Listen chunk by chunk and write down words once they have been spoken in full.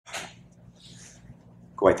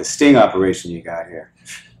Quite the sting operation you got here.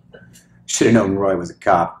 Should have known Roy was a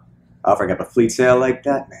cop. Offering up a fleet sale like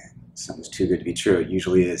that? Man, something's too good to be true. It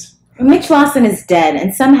usually is. Mitch Lawson is dead,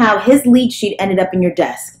 and somehow his lead sheet ended up in your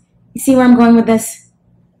desk. You see where I'm going with this?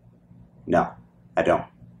 No, I don't.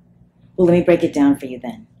 Well, let me break it down for you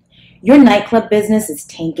then. Your nightclub business is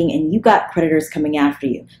tanking, and you got creditors coming after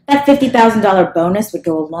you. That $50,000 bonus would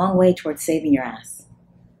go a long way towards saving your ass.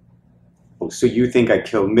 Oh, so you think I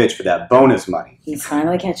killed Mitch for that bonus money? He's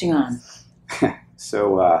finally catching on.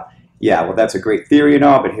 So, yeah, well, that's a great theory and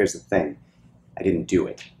all, but here's the thing. I didn't do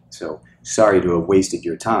it. So, sorry to have wasted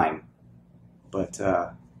your time. But,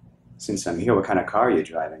 since I'm here, what kind of car are you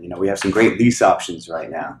driving? You know, we have some great lease options right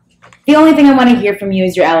now. The only thing I want to hear from you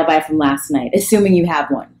is your alibi from last night, assuming you have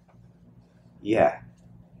one. Yeah,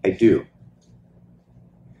 I do.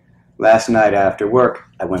 Last night after work,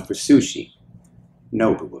 I went for sushi.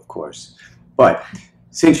 Nobu, of course. But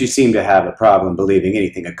since you seem to have a problem believing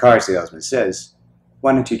anything a car salesman says,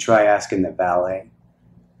 why don't you try asking the valet?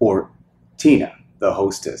 Or Tina, the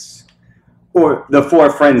hostess? Or the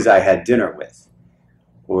 4 friends I had dinner with?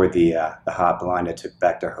 Or the hot blonde I took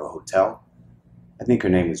back to her hotel? I think her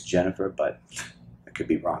name was Jennifer, but I could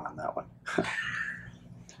be wrong on that one.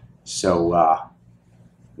 So,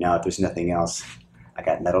 now if there's nothing else, I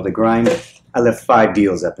got metal to grind. I left 5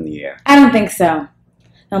 deals up in the air. I don't think so.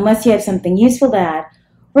 Unless you have something useful to add,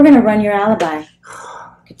 we're going to run your alibi.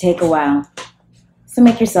 Could take a while. So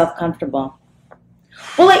make yourself comfortable.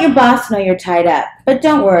 We'll let your boss know you're tied up, but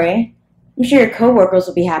don't worry. I'm sure your coworkers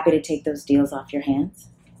will be happy to take those deals off your hands.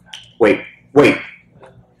 Wait.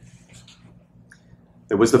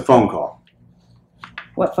 There was the phone call.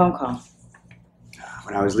 What phone call?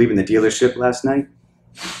 When I was leaving the dealership last night,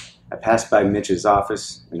 I passed by Mitch's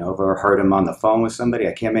office and overheard him on the phone with somebody.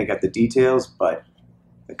 I can't make out the details, but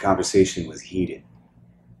the conversation was heated.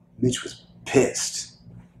 Mitch was pissed.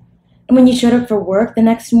 And when you showed up for work the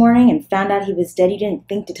next morning and found out he was dead, you didn't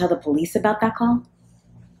think to tell the police about that call?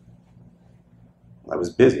 Well, I was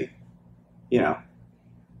busy. You know,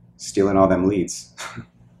 stealing all them leads.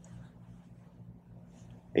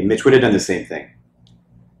 Hey, Mitch would have done the same thing.